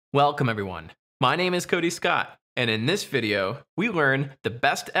Welcome everyone. My name is Cody Scott, and in this video, we learn the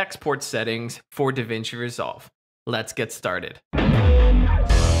best export settings for DaVinci Resolve. Let's get started.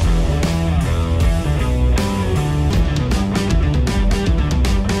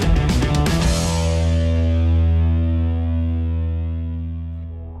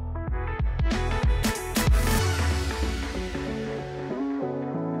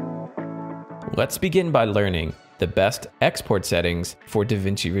 Let's begin by learning the best export settings for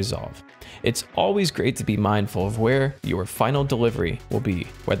DaVinci Resolve. It's always great to be mindful of where your final delivery will be,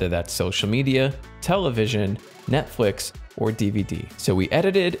 whether that's social media, television, Netflix, or DVD. So we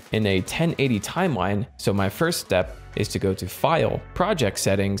edited in a 1080 timeline, so my first step is to go to File, Project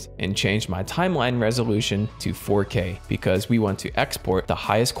Settings, and change my timeline resolution to 4K because we want to export the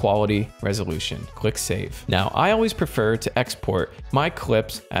highest quality resolution. Click Save. Now, I always prefer to export my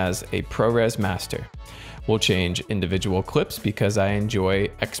clips as a ProRes master. We'll change individual clips because I enjoy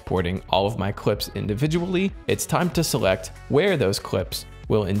exporting all of my clips individually. It's time to select where those clips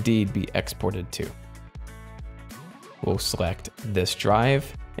will indeed be exported to. We'll select this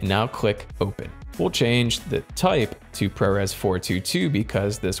drive and now click Open. We'll change the type to ProRes 422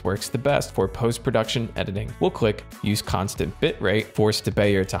 because this works the best for post-production editing. We'll click Use Constant Bitrate, force to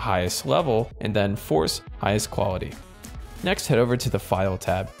Bayer to highest level, and then force highest quality. Next, head over to the File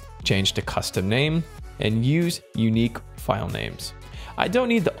tab, change to Custom Name, and use unique file names. I don't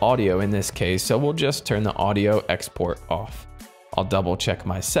need the audio in this case, so we'll just turn the audio export off. I'll double check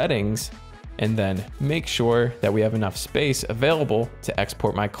my settings and then make sure that we have enough space available to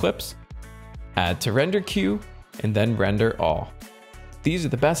export my clips, add to render queue, and then render all. These are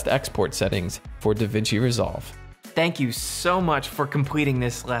the best export settings for DaVinci Resolve. Thank you so much for completing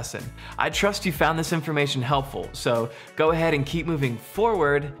this lesson. I trust you found this information helpful, so go ahead and keep moving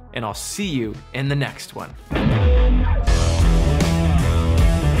forward, and I'll see you in the next one.